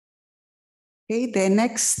Okay, the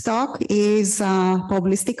next talk is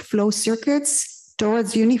Probabilistic Flow Circuits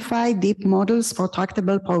towards Unified Deep Models for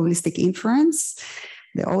Tractable Probabilistic Inference.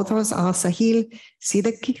 The authors are Sahil,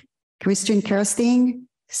 Sidheekh, Kristian, Kersting,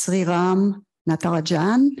 Sriraam,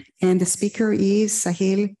 Natarajan, and the speaker is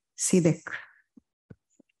Sahil, Sidheekh.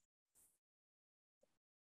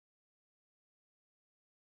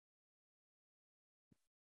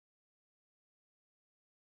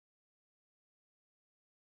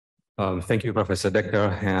 Thank you, Professor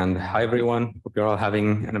Decker, and hi, everyone. Hope you're all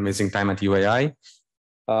having an amazing time at UAI.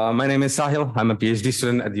 My name is Sahil. I'm a PhD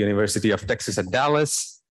student at the University of Texas at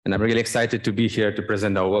Dallas, and I'm really excited to be here to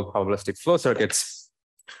present our work, Probabilistic Flow Circuits.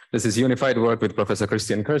 This is unified work with Professor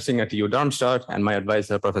Kristian Kersting at TU Darmstadt and my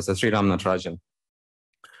advisor, Professor Sriraam Natarajan.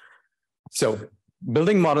 So,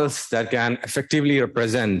 building models that can effectively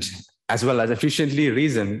represent as well as efficiently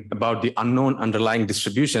reason about the unknown underlying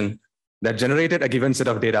distribution that generated a given set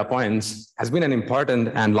of data points has been an important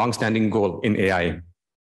and long-standing goal in AI.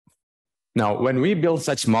 Now, when we build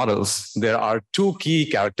such models, there are two key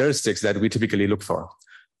characteristics that we typically look for.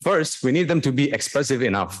 First, we need them to be expressive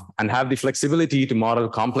enough and have the flexibility to model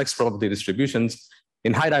complex probability distributions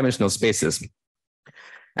in high-dimensional spaces.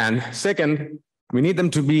 And second, we need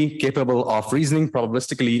them to be capable of reasoning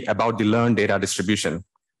probabilistically about the learned data distribution.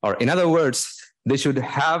 Or in other words, they should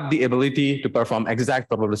have the ability to perform exact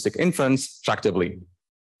probabilistic inference tractably.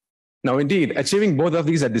 Now, indeed, achieving both of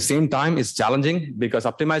these at the same time is challenging because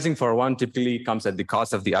optimizing for one typically comes at the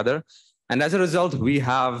cost of the other. And as a result, we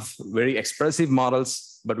have very expressive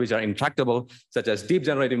models, but which are intractable, such as deep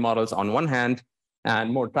generative models on one hand,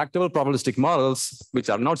 and more tractable probabilistic models, which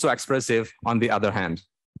are not so expressive on the other hand.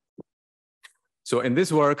 So in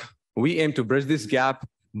this work, we aim to bridge this gap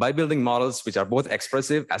by building models which are both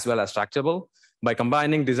expressive as well as tractable, by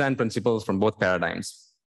combining design principles from both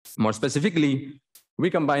paradigms. More specifically, we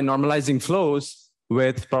combine normalizing flows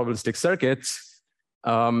with probabilistic circuits.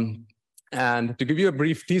 And to give you a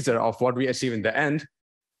brief teaser of what we achieve in the end,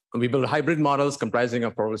 we build hybrid models comprising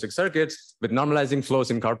of probabilistic circuits with normalizing flows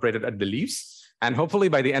incorporated at the leaves. And hopefully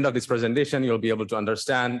by the end of this presentation, you'll be able to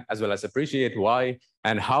understand as well as appreciate why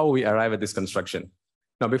and how we arrive at this construction.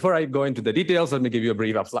 Now, before I go into the details, let me give you a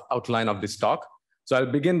brief outline of this talk. So I'll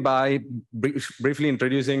begin by briefly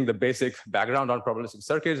introducing the basic background on probabilistic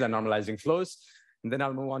circuits and normalizing flows. And then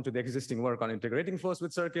I'll move on to the existing work on integrating flows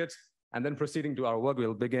with circuits. And then proceeding to our work,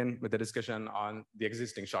 we'll begin with a discussion on the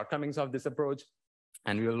existing shortcomings of this approach.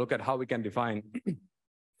 And we'll look at how we can define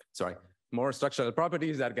more structural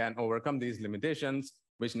properties that can overcome these limitations,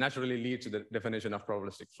 which naturally lead to the definition of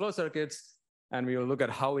probabilistic flow circuits. And we will look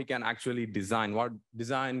at how we can actually design, what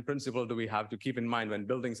design principle do we have to keep in mind when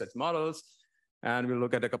building such models. And we'll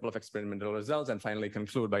look at a couple of experimental results and finally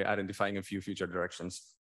conclude by identifying a few future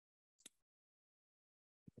directions.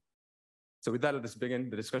 So with that, let's begin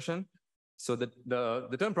the discussion. So the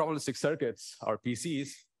term probabilistic circuits, or PCs,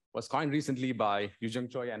 was coined recently by Yu-Jung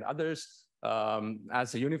Choi and others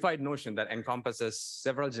as a unified notion that encompasses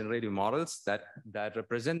several generative models that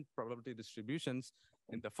represent probability distributions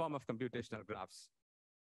in the form of computational graphs.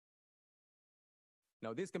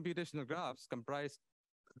 Now, these computational graphs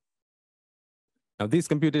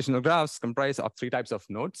comprise of three types of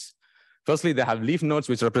nodes. Firstly, they have leaf nodes,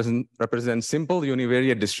 which represent simple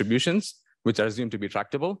univariate distributions, which are assumed to be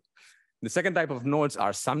tractable. The second type of nodes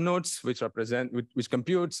are sum nodes, which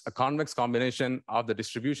computes a convex combination of the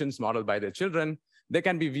distributions modeled by their children. They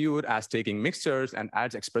can be viewed as taking mixtures and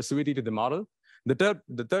adds expressivity to the model. The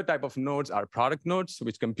third type of nodes are product nodes,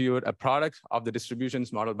 which compute a product of the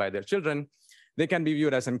distributions modeled by their children. They can be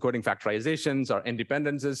viewed as encoding factorizations or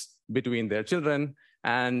independences between their children.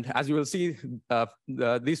 And as you will see,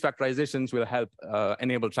 these factorizations will help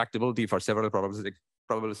enable tractability for several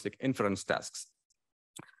probabilistic inference tasks.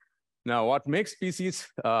 Now, what makes PCs,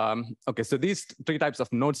 so these three types of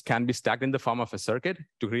nodes can be stacked in the form of a circuit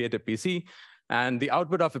to create a PC. And the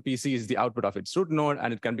output of a PC is the output of its root node,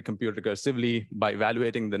 and it can be computed recursively by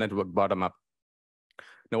evaluating the network bottom up.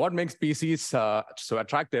 Now, what makes PCs so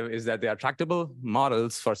attractive is that they are tractable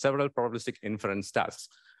models for several probabilistic inference tasks.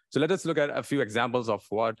 So let us look at a few examples of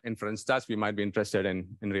what inference tasks we might be interested in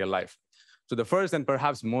real life. So the first and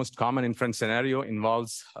perhaps most common inference scenario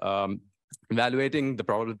involves evaluating the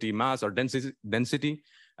probability mass or density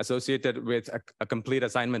associated with a complete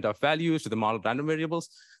assignment of values to the model random variables.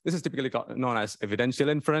 This is typically known as evidential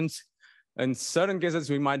inference. In certain cases,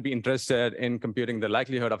 we might be interested in computing the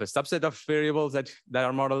likelihood of a subset of variables that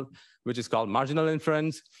are modeled, which is called marginal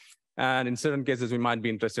inference. And in certain cases, we might be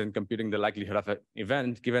interested in computing the likelihood of an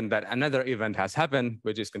event, given that another event has happened,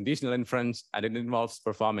 which is conditional inference, and it involves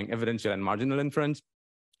performing evidential and marginal inference.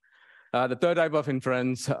 The third type of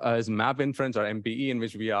inference is map inference, or MPE, in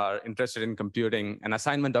which we are interested in computing an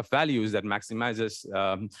assignment of values that maximizes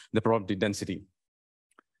the probability density.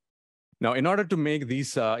 Now, in order to make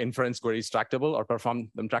these inference queries tractable or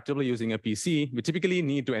perform them tractably using a PC, we typically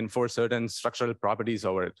need to enforce certain structural properties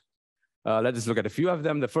over it. Let us look at a few of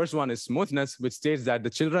them. The first one is smoothness, which states that the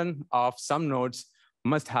children of some nodes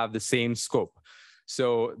must have the same scope.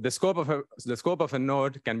 So the scope of a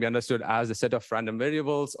node can be understood as a set of random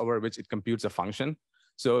variables over which it computes a function.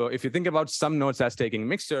 So if you think about some nodes as taking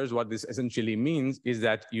mixtures, what this essentially means is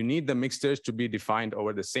that you need the mixtures to be defined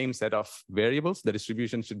over the same set of variables. The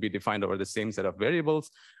distribution should be defined over the same set of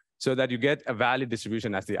variables so that you get a valid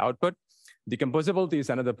distribution as the output. Decomposability is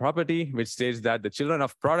another property which states that the children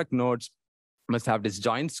of product nodes must have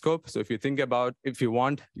disjoint scope. So if you think about, if you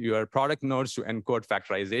want your product nodes to encode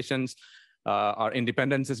factorizations or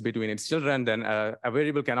independences between its children, then a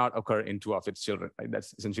variable cannot occur in two of its children, right?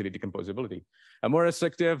 That's essentially decomposability. A more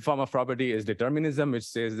restrictive form of property is determinism, which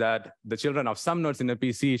says that the children of some nodes in a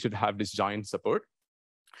PC should have disjoint support.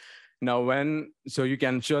 Now, so you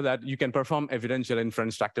can show that you can perform evidential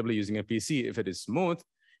inference tractably using a PC if it is smooth.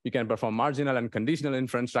 You can perform marginal and conditional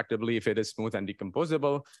inference tractably if it is smooth and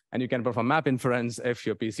decomposable. And you can perform map inference if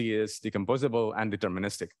your PC is decomposable and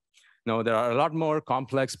deterministic. Now, there are a lot more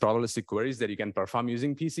complex probabilistic queries that you can perform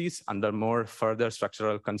using PCs under more further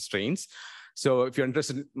structural constraints. So if you're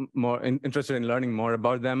interested in learning more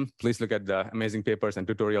about them, please look at the amazing papers and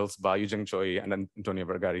tutorials by Yujing Choi and Antonio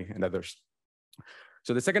Vergari and others.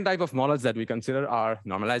 So the second type of models that we consider are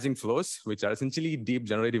normalizing flows, which are essentially deep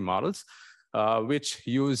generative models, which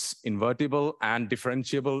use invertible and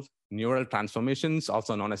differentiable neural transformations,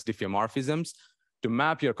 also known as diffeomorphisms, to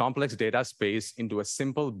map your complex data space into a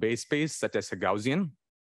simple base space, such as a Gaussian.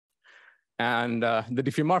 And the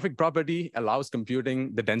diffeomorphic property allows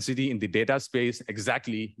computing the density in the data space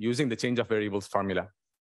exactly using the change of variables formula.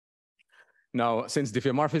 Now, since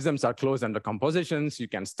diffeomorphisms are closed under compositions, you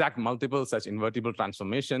can stack multiple such invertible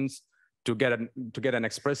transformations to get an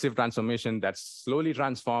expressive transformation that slowly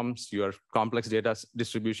transforms your complex data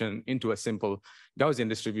distribution into a simple Gaussian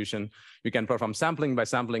distribution. You can perform sampling by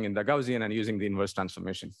sampling in the Gaussian and using the inverse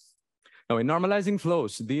transformation. Now, in normalizing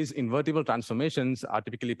flows, these invertible transformations are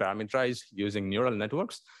typically parameterized using neural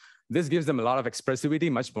networks. This gives them a lot of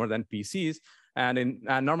expressivity, much more than PCs. And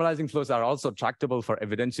normalizing flows are also tractable for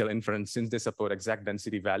evidential inference since they support exact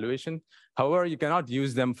density valuation. However, you cannot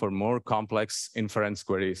use them for more complex inference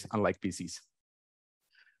queries, unlike PCs.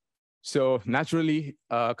 So naturally,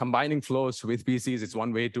 combining flows with PCs is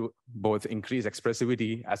one way to both increase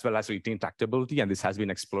expressivity as well as retain tractability, and this has been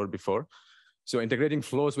explored before. So integrating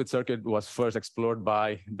flows with circuit was first explored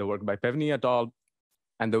by the work by Pevney et al.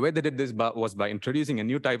 And the way they did this was by introducing a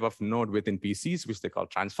new type of node within PCs, which they call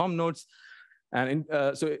transform nodes. And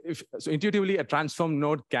so intuitively, a transform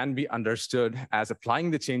node can be understood as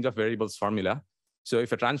applying the change of variables formula. So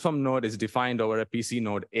if a transform node is defined over a PC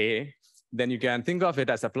node A, then you can think of it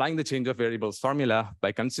as applying the change of variables formula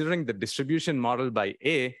by considering the distribution modeled by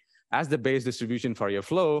A as the base distribution for your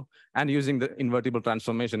flow and using the invertible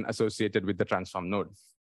transformation associated with the transform node.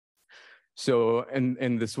 So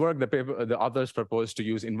in this work, the authors proposed to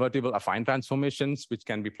use invertible affine transformations, which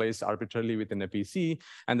can be placed arbitrarily within a PC.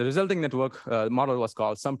 And the resulting network model was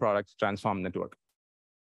called sum product transform network.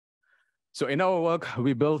 So in our work,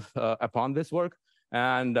 we build upon this work.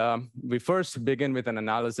 And we first begin with an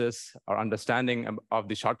analysis or understanding of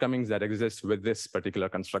the shortcomings that exist with this particular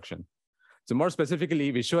construction. So more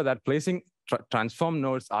specifically, we show that placing transform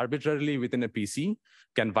nodes arbitrarily within a PC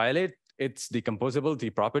can violate its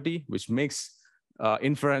decomposability property, which makes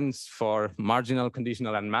inference for marginal,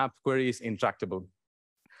 conditional, and map queries intractable.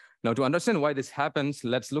 Now, to understand why this happens,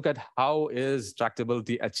 let's look at how is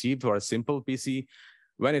tractability achieved for a simple PC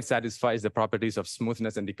when it satisfies the properties of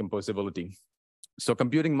smoothness and decomposability. So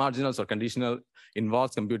computing marginals or conditional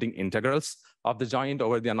involves computing integrals of the joint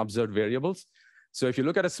over the unobserved variables. So if you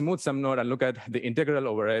look at a smooth sum node and look at the integral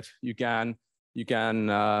over it, you can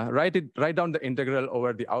write down the integral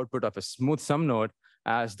over the output of a smooth sum node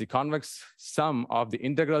as the convex sum of the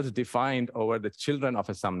integrals defined over the children of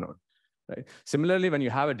a sum node. Right? Similarly, when you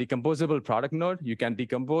have a decomposable product node, you can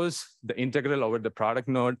decompose the integral over the product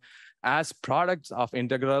node as products of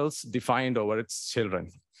integrals defined over its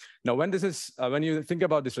children. Now, when you think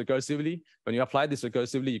about this recursively, when you apply this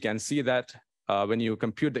recursively, you can see that when you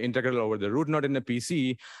compute the integral over the root node in a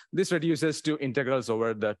PC, this reduces to integrals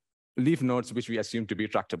over the leaf nodes, which we assume to be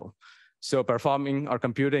tractable. So performing or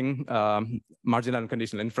computing marginal and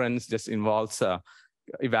conditional inference just involves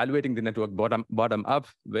evaluating the network bottom up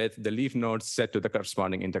with the leaf nodes set to the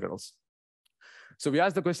corresponding integrals. So we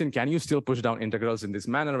asked the question, can you still push down integrals in this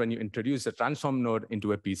manner when you introduce a transform node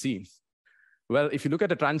into a PC? Well, if you look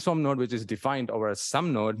at a transform node, which is defined over a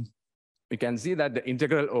sum node, you can see that the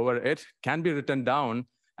integral over it can be written down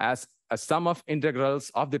as a sum of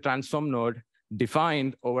integrals of the transform node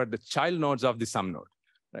defined over the child nodes of the sum node,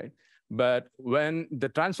 right? But when the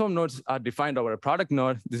transform nodes are defined over a product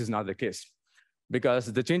node, this is not the case,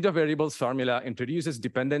 because the change of variables formula introduces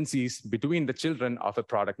dependencies between the children of a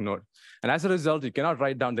product node. And as a result, you cannot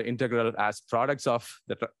write down the integral as products of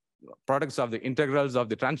the integrals of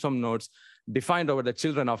the transform nodes defined over the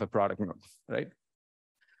children of a product node, right?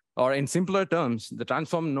 Or in simpler terms, the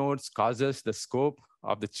transform nodes causes the scope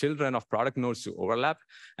of the children of product nodes to overlap.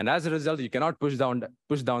 And as a result, you cannot push down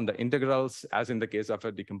the integrals as in the case of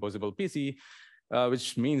a decomposable PC,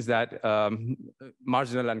 which means that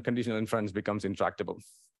marginal and conditional inference becomes intractable.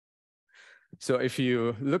 So if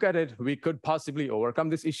you look at it, we could possibly overcome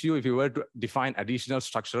this issue if you were to define additional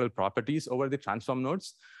structural properties over the transform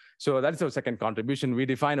nodes. So that's our second contribution. We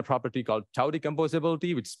define a property called tau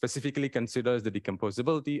decomposability, which specifically considers the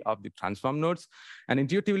decomposability of the transform nodes. And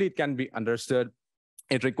intuitively, it can be understood.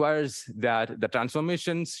 It requires that the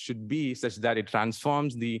transformations should be such that it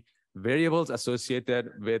transforms the variables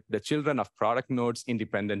associated with the children of product nodes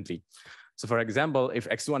independently. So for example, if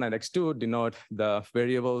x1 and x2 denote the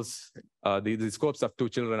variables, the scopes of two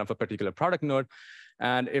children of a particular product node,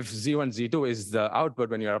 and if z1, z2 is the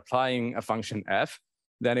output when you're applying a function f,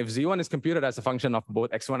 then if z1 is computed as a function of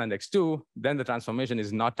both x1 and x2, then the transformation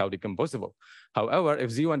is not tau decomposable. However,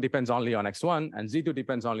 if z1 depends only on x1 and z2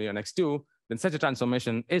 depends only on x2, then such a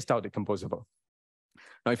transformation is tau decomposable.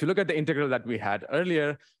 Now, if you look at the integral that we had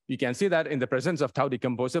earlier, you can see that in the presence of tau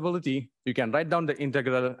decomposability, you can write down the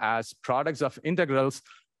integral as products of integrals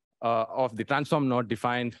of the transform node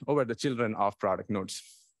defined over the children of product nodes.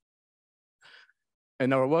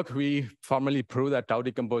 In our work, we formally prove that tau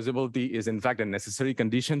decomposability is in fact a necessary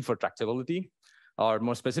condition for tractability, or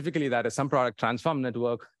more specifically that a sum product transform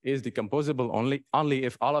network is decomposable only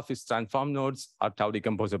if all of its transform nodes are tau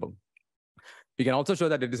decomposable. We can also show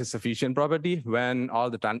that it is a sufficient property when all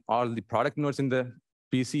the product nodes in the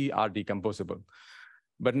PC are decomposable.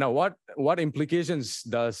 But now what implications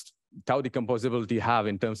does tau decomposability have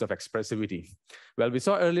in terms of expressivity? Well, we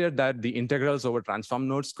saw earlier that the integrals over transform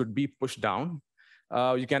nodes could be pushed down.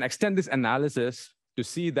 You can extend this analysis to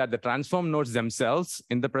see that the transform nodes themselves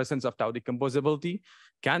in the presence of tau decomposability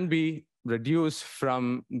can be reduced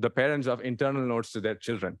from the parents of internal nodes to their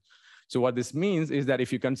children. So what this means is that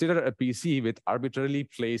if you consider a PC with arbitrarily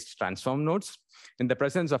placed transform nodes, in the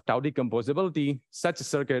presence of tau decomposability, such a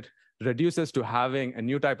circuit reduces to having a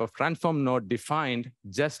new type of transform node defined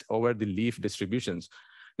just over the leaf distributions.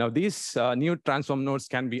 Now, these new transform nodes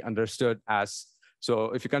can be understood as,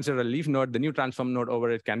 so if you consider a leaf node, the new transform node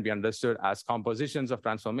over it can be understood as compositions of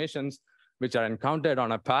transformations which are encountered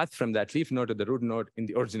on a path from that leaf node to the root node in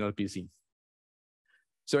the original PC.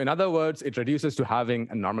 So in other words, it reduces to having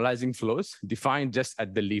a normalizing flows defined just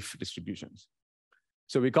at the leaf distributions.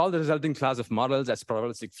 So we call the resulting class of models as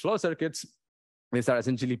probabilistic flow circuits. These are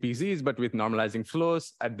essentially PCs, but with normalizing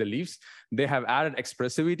flows at the leaves. They have added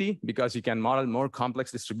expressivity because you can model more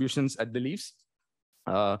complex distributions at the leaves.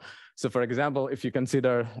 So for example, if you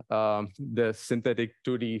consider the synthetic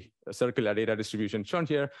 2D circular data distribution shown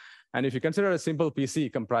here, and if you consider a simple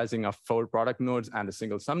PC comprising of 4 product nodes and a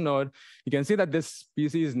single sum node, you can see that this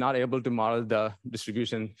PC is not able to model the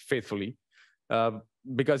distribution faithfully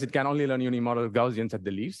because it can only learn unimodal Gaussians at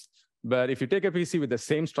the leaves. But if you take a PC with the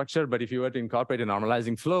same structure, but if you were to incorporate a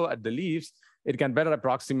normalizing flow at the leaves, it can better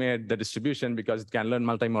approximate the distribution because it can learn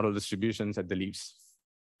multimodal distributions at the leaves.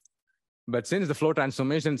 But since the flow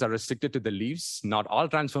transformations are restricted to the leaves, not all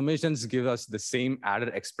transformations give us the same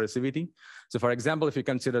added expressivity. So for example, if you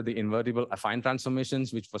consider the invertible affine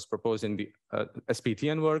transformations, which was proposed in the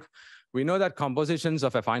SPTN work, we know that compositions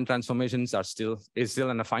of affine transformations is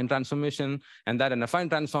still an affine transformation, and that an affine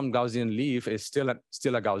transformed Gaussian leaf is still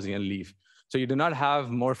a Gaussian leaf. So you do not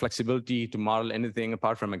have more flexibility to model anything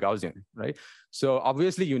apart from a Gaussian, right? So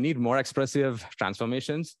obviously you need more expressive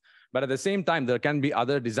transformations. But at the same time, there can be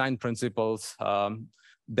other design principles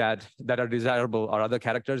that are desirable, or other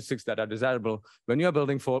characteristics that are desirable when you're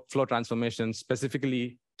building flow transformations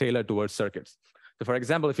specifically tailored towards circuits. So for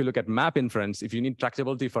example, if you look at map inference, if you need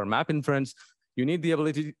tractability for map inference, you need the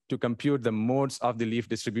ability to compute the modes of the leaf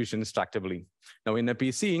distributions tractably. Now in a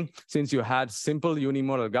PC, since you had simple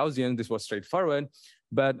unimodal Gaussian, this was straightforward.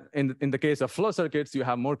 But in the case of flow circuits, you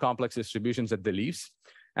have more complex distributions at the leaves.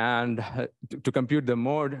 And to compute the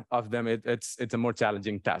mode of them, it's a more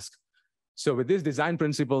challenging task. So with these design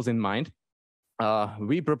principles in mind,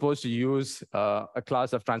 we propose to use a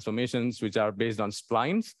class of transformations which are based on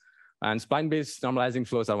splines. And spline-based normalizing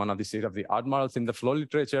flows are one of the state-of-the-art models in the flow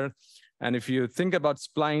literature. And if you think about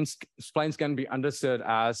splines, splines can be understood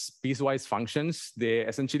as piecewise functions. They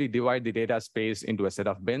essentially divide the data space into a set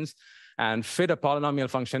of bins and fit a polynomial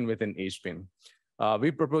function within each bin. We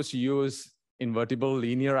propose to use invertible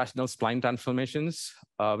linear rational spline transformations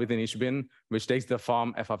within each bin, which takes the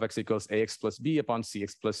form f of x equals ax plus b upon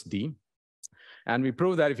cx plus d. And we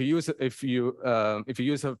prove that if you use a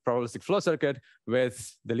probabilistic flow circuit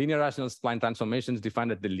with the linear rational spline transformations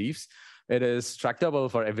defined at the leaves, it is tractable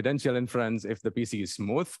for evidential inference if the PC is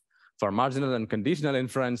smooth, for marginal and conditional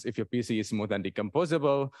inference if your PC is smooth and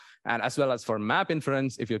decomposable, and as well as for map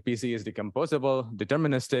inference if your PC is decomposable,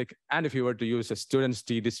 deterministic, and if you were to use a student's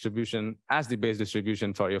t distribution as the base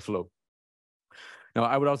distribution for your flow. Now,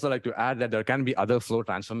 I would also like to add that there can be other flow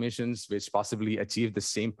transformations which possibly achieve the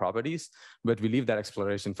same properties, but we leave that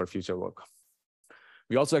exploration for future work.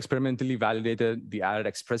 We also experimentally validated the added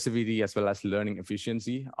expressivity as well as learning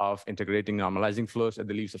efficiency of integrating normalizing flows at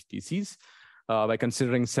the leaves of PCs by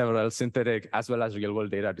considering several synthetic as well as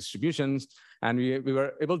real-world data distributions. And we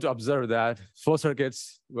were able to observe that flow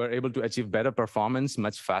circuits were able to achieve better performance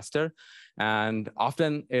much faster. And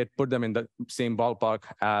often it put them in the same ballpark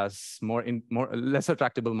as lesser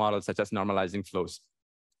tractable models such as normalizing flows.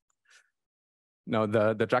 Now,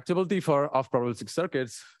 the tractability of probabilistic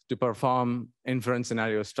circuits to perform inference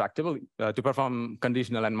scenarios tractable, to perform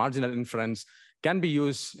conditional and marginal inference can be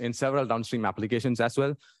used in several downstream applications as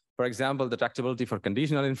well. For example, the tractability for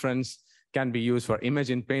conditional inference can be used for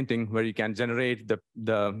image in painting, where you can generate the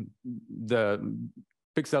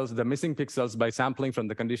pixels, the missing pixels, by sampling from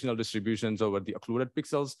the conditional distributions over the occluded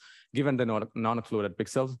pixels, given the non-occluded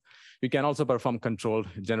pixels. You can also perform controlled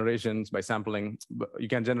generations by sampling. You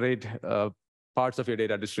can generate parts of your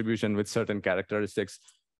data distribution with certain characteristics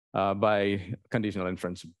by conditional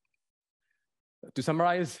inference. To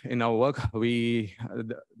summarize, in our work, we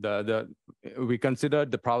considered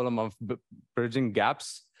the problem of bridging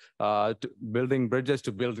gaps, building bridges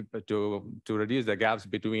to reduce the gaps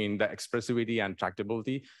between the expressivity and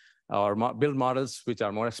tractability, or build models which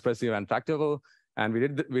are more expressive and tractable. And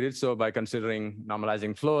we did so by considering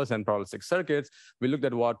normalizing flows and probabilistic circuits. We looked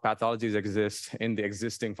at what pathologies exist in the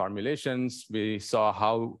existing formulations. We saw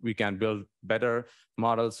how we can build better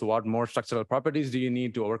models. What more structural properties do you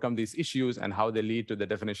need to overcome these issues, and how they lead to the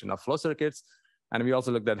definition of flow circuits. And we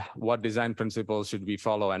also looked at what design principles should we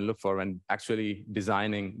follow and look for when actually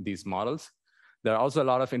designing these models. There are also a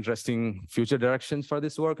lot of interesting future directions for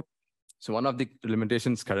this work. So one of the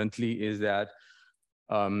limitations currently is that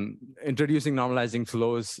introducing normalizing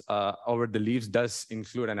flows over the leaves does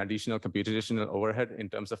include an additional computational overhead in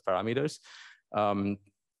terms of parameters.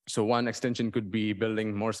 So one extension could be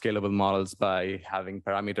building more scalable models by having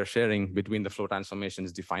parameter sharing between the flow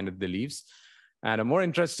transformations defined at the leaves. And a more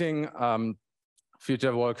interesting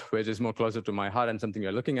future work, which is more closer to my heart and something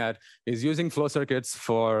we're looking at, is using flow circuits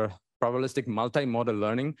for probabilistic multimodal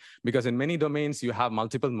learning, because in many domains, you have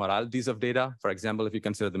multiple modalities of data. For example, if you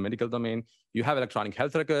consider the medical domain, you have electronic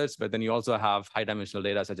health records, but then you also have high-dimensional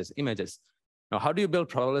data such as images. Now, how do you build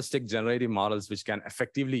probabilistic generative models which can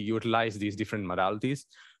effectively utilize these different modalities?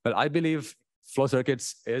 Well, I believe flow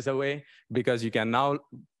circuits is a way, because you can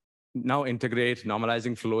now integrate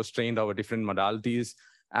normalizing flows trained over different modalities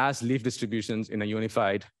as leaf distributions in a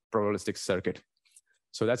unified probabilistic circuit.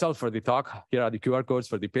 So that's all for the talk. Here are the QR codes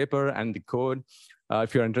for the paper and the code.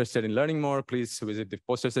 If you're interested in learning more, please visit the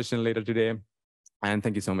poster session later today. And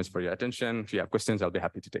thank you so much for your attention. If you have questions, I'll be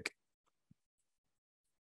happy to take.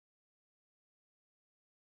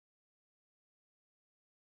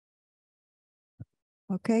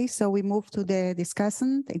 Okay, so we move to the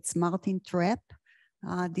discussant. It's Martin Trapp.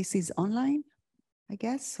 This is online, I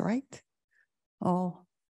guess, right? Oh,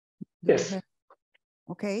 yes.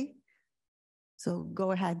 Okay. So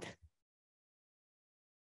go ahead.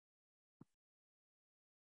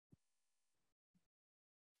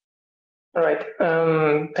 All right.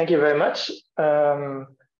 Thank you very much. If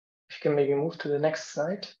you can maybe move to the next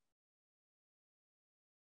slide.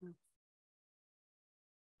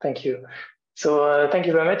 Thank you. So thank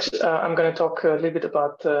you very much. I'm going to talk a little bit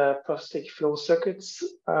about probabilistic flow circuits.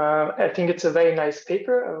 I think it's a very nice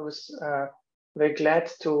paper. I was very glad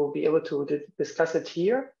to be able to discuss it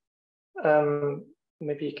here.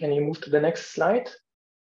 Maybe can you move to the next slide?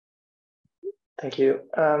 Thank you.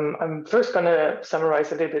 I'm first going to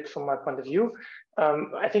summarize a little bit from my point of view.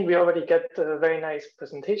 I think we already get a very nice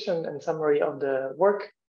presentation and summary of the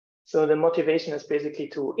work. So the motivation is basically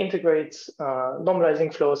to integrate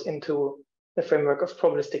normalizing flows into the framework of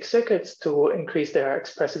probabilistic circuits to increase their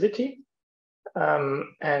expressivity.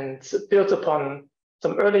 and built upon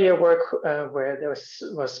some earlier work where there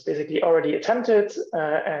was basically already attempted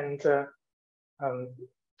and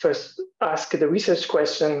first ask the research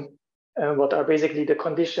question, what are basically the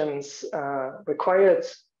conditions required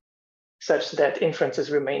such that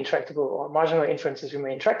inferences remain tractable or marginal inferences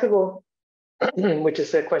remain tractable, which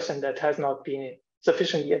is a question that has not been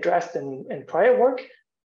sufficiently addressed in prior work.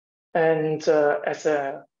 And as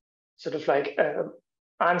a sort of like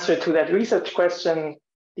answer to that research question,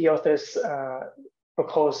 the authors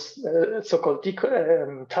propose so-called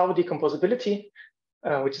tau decomposability,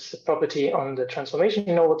 which is a property on the transformation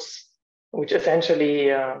nodes, which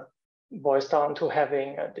essentially boils down to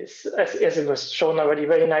having this, as it was shown already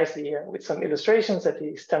very nicely with some illustrations, that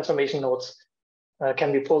these transformation nodes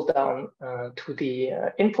can be pulled down to the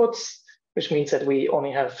inputs, which means that we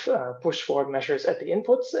only have push forward measures at the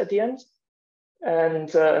inputs at the end.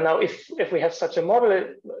 And now if we have such a model,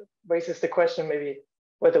 it raises the question maybe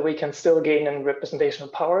whether we can still gain in representational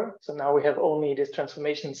power. So now we have only these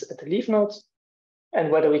transformations at the leaf nodes,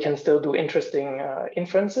 and whether we can still do interesting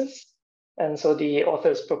inferences. And so the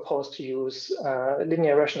authors propose to use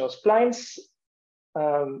linear rational splines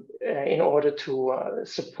in order to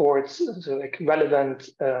support like relevant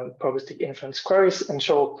probabilistic inference queries and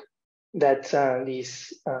show that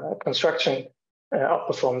these construction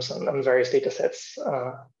outperforms on various data sets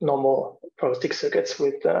normal probabilistic circuits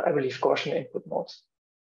with, I believe, Gaussian input modes.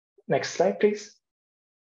 Next slide, please.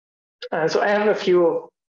 So I have a few,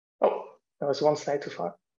 oh, that was one slide too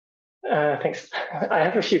far. Thanks. I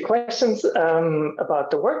have a few questions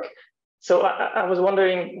about the work. So I was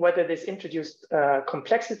wondering whether this introduced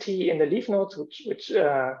complexity in the leaf nodes, which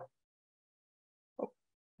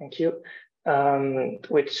thank you,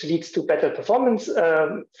 which leads to better performance,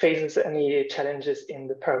 faces any challenges in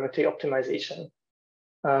the parameter optimization.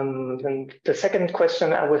 And the second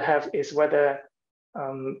question I would have is whether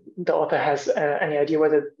the author has any idea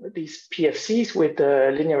whether these PFCs with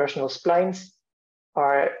the linear rational splines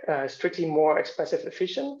are strictly more expressive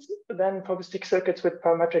efficient than probabilistic circuits with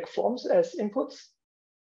parametric forms as inputs.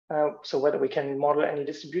 So whether we can model any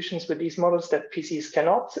distributions with these models that PCs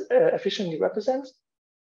cannot efficiently represent.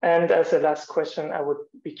 And as a last question, I would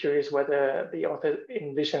be curious whether the author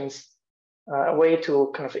envisions a way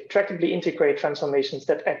to kind of tractably integrate transformations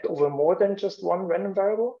that act over more than just one random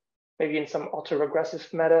variable, maybe in some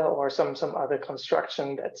autoregressive manner or some other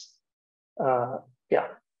construction that's,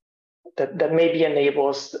 that maybe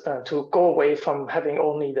enables to go away from having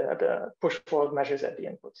only the push forward measures at the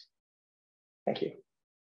inputs. Thank you.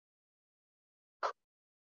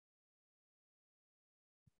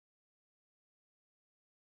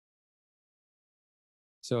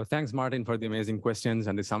 So thanks, Martin, for the amazing questions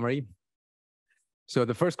and the summary. So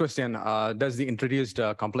the first question, does the introduced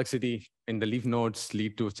complexity in the leaf nodes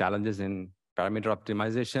lead to challenges in parameter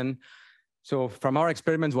optimization? So from our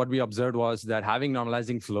experiments, what we observed was that having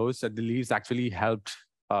normalizing flows at the leaves actually helped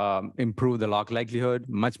improve the log likelihood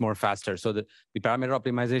much more faster. So the parameter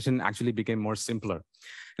optimization actually became more simpler.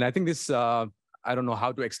 And I think this, I don't know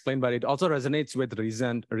how to explain, but it also resonates with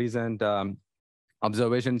recent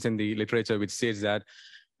observations in the literature, which says that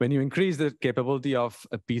when you increase the capability of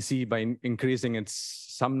a PC by increasing its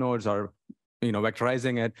sum nodes or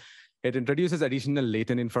vectorizing it, it introduces additional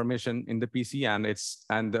latent information in the PC,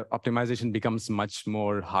 and the optimization becomes much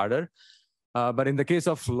more harder. But in the case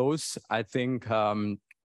of flows, I think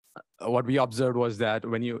what we observed was that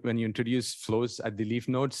when you introduce flows at the leaf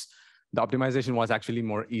nodes, the optimization was actually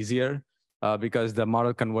more easier because the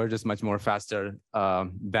model converges much more faster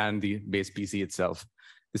than the base PC itself.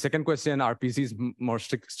 The second question, are PCs more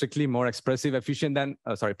strictly more expressive efficient than,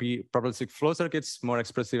 probabilistic flow circuits more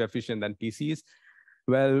expressive efficient than PCs?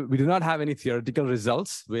 Well, we do not have any theoretical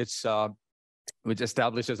results which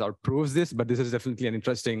establishes or proves this, but this is definitely an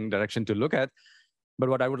interesting direction to look at. But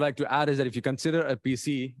what I would like to add is that if you consider a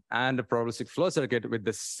PC and a probabilistic flow circuit with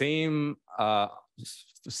the same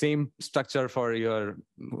structure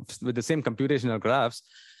with the same computational graphs,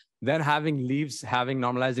 then having leaves, having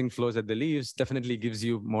normalizing flows at the leaves definitely gives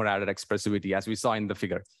you more added expressivity, as we saw in the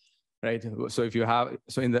figure, right? So if you have,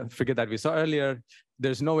 so in the figure that we saw earlier,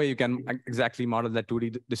 there's no way you can exactly model that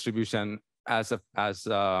 2D distribution as a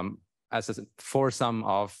foursome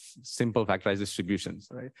of simple factorized distributions,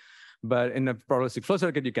 right? But in a probabilistic flow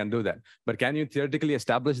circuit, you can do that. But can you theoretically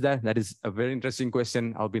establish that? That is a very interesting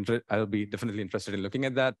question. I'll be definitely interested in looking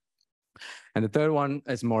at that. And the third one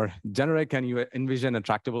is more generic. Can you envision a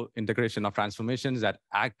tractable integration of transformations that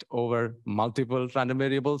act over multiple random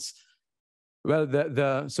variables? Well,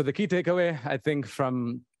 so the key takeaway, I think,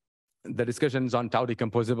 from the discussions on tau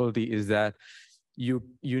decomposability is that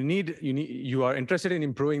you are interested in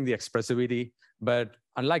improving the expressivity, but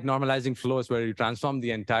unlike normalizing flows where you transform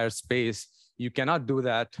the entire space, you cannot do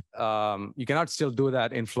that. You cannot still do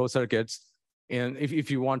that in flow circuits if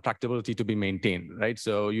you want tractability to be maintained, right?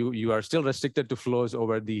 So you are still restricted to flows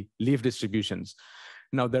over the leaf distributions.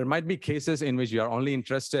 Now, there might be cases in which you are only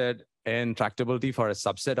interested in tractability for a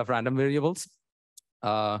subset of random variables.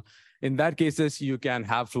 In that cases, you can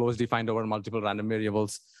have flows defined over multiple random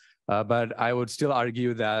variables. But I would still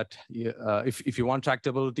argue that if you want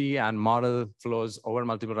tractability and model flows over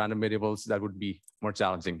multiple random variables, that would be more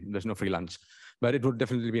challenging. There's no free lunch. But it would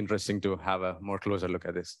definitely be interesting to have a more closer look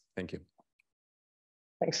at this. Thank you.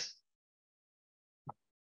 Thanks.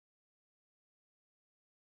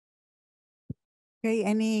 Okay,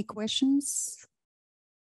 any questions?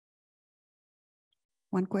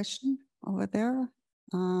 One question over there.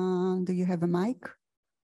 Do you have a mic?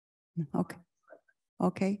 Okay.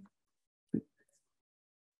 Okay.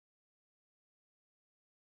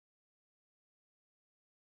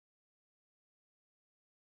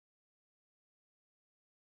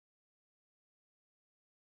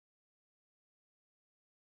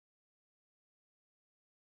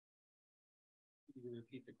 Can you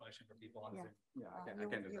repeat the question for people on Zoom? Yeah, I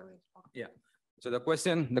can do that. Yeah. So the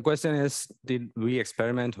question is, did we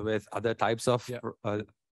experiment with other types of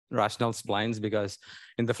rational splines? Because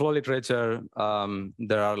in the flow literature,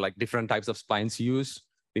 there are like different types of splines used: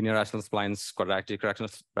 linear rational splines, quadratic rational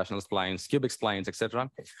splines, cubic splines, etc.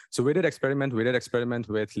 So we did experiment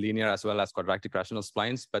with linear as well as quadratic rational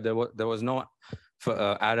splines, but there was no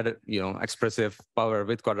added expressive power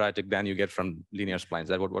with quadratic than you get from linear splines.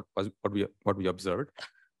 That's what we observed.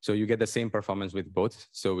 So you get the same performance with both.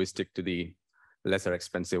 So we stick to the lesser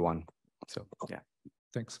expensive one. So yeah,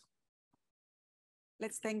 thanks.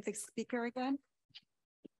 Let's thank the speaker again.